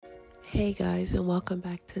Hey guys, and welcome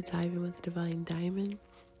back to Diving with Divine Diamond.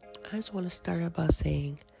 I just want to start out by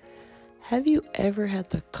saying, have you ever had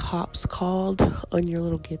the cops called on your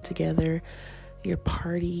little get together, your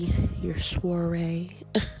party, your soiree?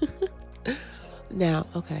 Now,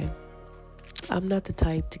 okay, I'm not the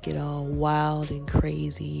type to get all wild and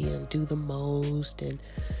crazy and do the most and,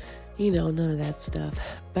 none of that stuff.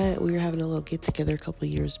 But we were having a little get together a couple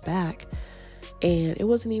of years back. And it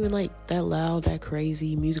wasn't even like that loud, that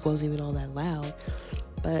crazy. Music wasn't even all that loud.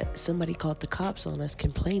 But somebody called the cops on us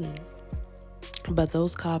complaining. But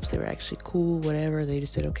those cops, they were actually cool, whatever. They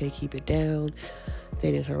just said, okay, keep it down.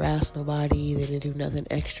 They didn't harass nobody. They didn't do nothing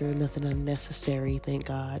extra, nothing unnecessary, thank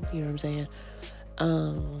God. You know what I'm saying?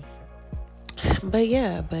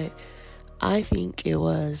 But I think it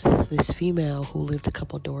was this female who lived a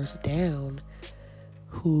couple doors down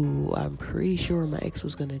who I'm pretty sure my ex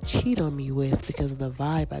was going to cheat on me with because of the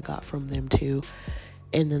vibe I got from them two,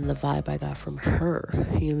 and then the vibe I got from her. You know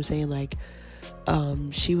what I'm saying? Like,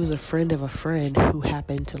 she was a friend of a friend who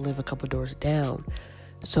happened to live a couple doors down.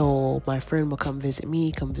 So my friend would come visit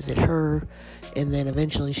me, come visit her, and then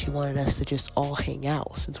eventually she wanted us to just all hang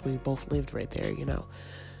out since we both lived right there,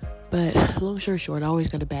 But long story short, I always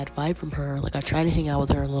got a bad vibe from her. Like, I tried to hang out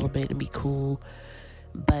with her a little bit and be cool,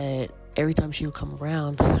 but every time she would come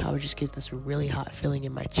around, I would just get this really hot feeling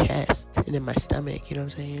in my chest and in my stomach, you know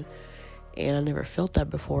what I'm saying? And I never felt that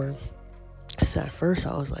before. So at first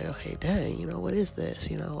I was like, okay, dang, what is this?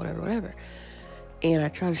 Whatever. And I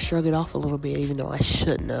tried to shrug it off a little bit, even though I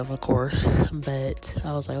shouldn't have, of course. But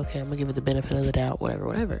I was like, okay, I'm going to give it the benefit of the doubt,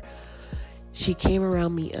 whatever. She came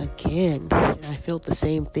around me again, and I felt the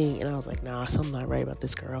same thing. And I was like, nah, something's not right about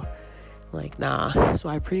this girl. Like, nah. So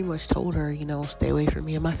I pretty much told her, stay away from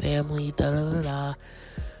me and my family,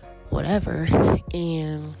 whatever.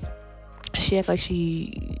 And she acted like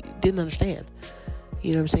she didn't understand.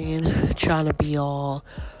 You know what I'm saying? Trying to be all,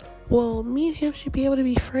 well, me and him should be able to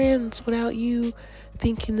be friends without you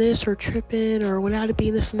thinking this or tripping or without it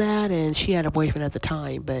being this and that. And she had a boyfriend at the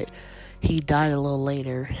time, but he died a little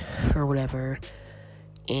later or whatever.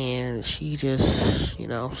 And she just,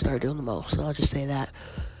 started doing the most. So I'll just say that.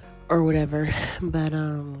 Or whatever. But,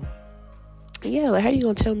 like, how you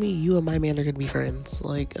gonna tell me you and my man are gonna be friends?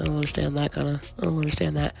 Like, I don't understand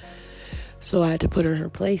that. So I had to put her in her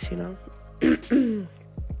place, But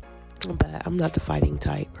I'm not the fighting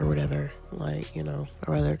type or whatever. Like, I'd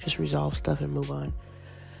rather just resolve stuff and move on.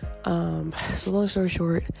 So long story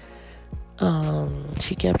short,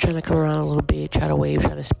 she kept trying to come around a little bit, try to wave,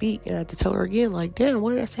 try to speak, and I had to tell her again, like, damn,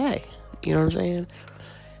 what did I say? You know what I'm saying?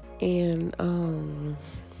 And,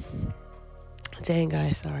 dang,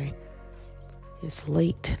 guys, sorry. It's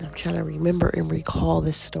late, and I'm trying to remember and recall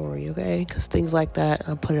this story, okay? Because things like that,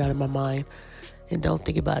 I put it out of my mind and don't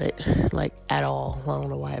think about it, like, at all. I don't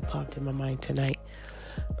know why it popped in my mind tonight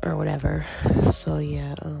or whatever. So,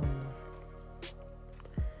 yeah,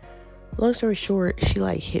 long story short, she,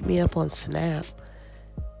 hit me up on Snap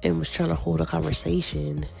and was trying to hold a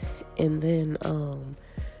conversation. And then, a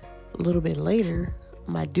little bit later,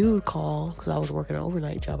 my dude called, because I was working an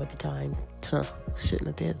overnight job at the time. Shouldn't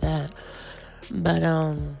have did that. But,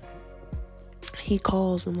 he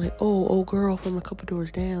calls and like, oh, girl from a couple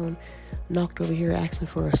doors down knocked over here asking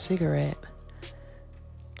for a cigarette.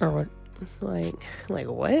 Or what? Like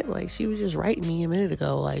what? Like, she was just writing me a minute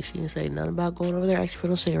ago. Like, she didn't say nothing about going over there asking for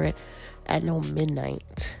no cigarette at no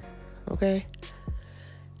midnight. Okay?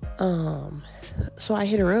 So I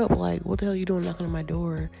hit her up, like, what the hell you doing knocking on my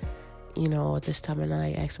door, at this time of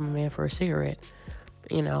night, asking my man for a cigarette?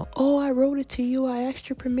 Oh, I wrote it to you, I asked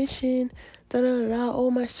your permission,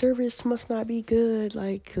 oh, my service must not be good,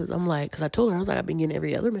 because I told her, I was like, I've been getting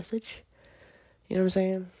every other message, you know what I'm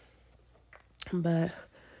saying? But,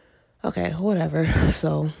 okay, whatever.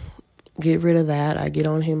 So, get rid of that. I get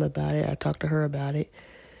on him about it, I talk to her about it,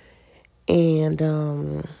 and,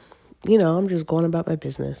 I'm just going about my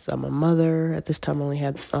business. I'm a mother. At this time, I only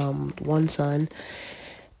had one son.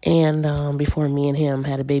 And before me and him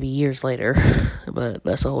had a baby years later. But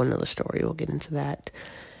that's a whole nother story. We'll get into that.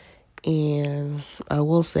 And I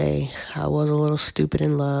will say, I was a little stupid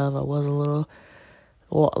in love. I was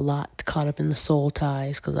a lot caught up in the soul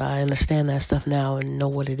ties. Because I understand that stuff now and know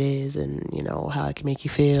what it is. And, how it can make you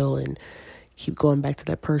feel. And keep going back to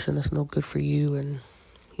that person that's no good for you. And,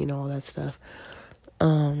 all that stuff.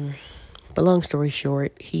 But long story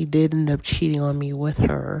short, he did end up cheating on me with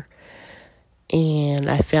her. And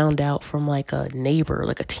I found out from a neighbor,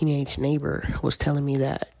 a teenage neighbor, was telling me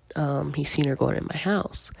that he seen her going in my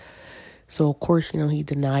house. So of course, he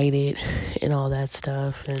denied it and all that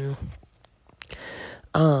stuff. And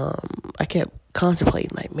I kept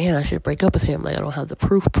contemplating, like, man, I should break up with him. Like, I don't have the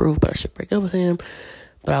proof, but I should break up with him.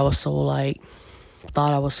 But I was so, like,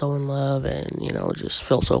 thought I was so in love and, just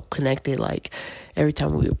felt so connected. Like, every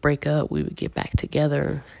time we would break up, we would get back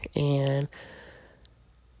together. And,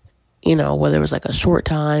 whether it was like a short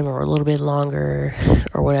time or a little bit longer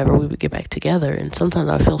or whatever, we would get back together. And sometimes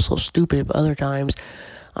I feel so stupid, but other times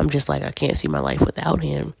I'm just like, I can't see my life without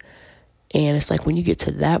him. And it's like when you get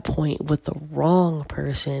to that point with the wrong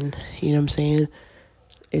person, you know what I'm saying?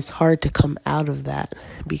 It's hard to come out of that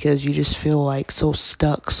because you just feel like so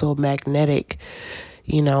stuck, so magnetic,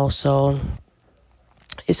 so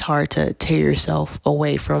it's hard to tear yourself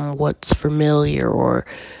away from what's familiar, or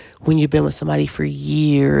when you've been with somebody for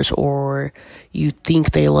years, or you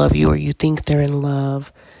think they love you, or you think they're in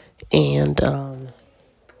love. And,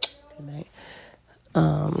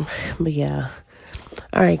 but yeah.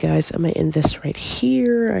 All right, guys, I'm going to end this right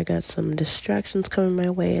here. I got some distractions coming my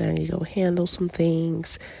way and I need to go handle some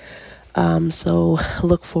things. So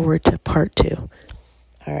look forward to part 2.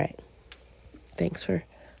 All right. Thanks for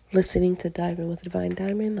listening to Diving with Divine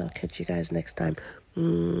Diamond. I'll catch you guys next time.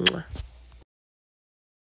 Mwah.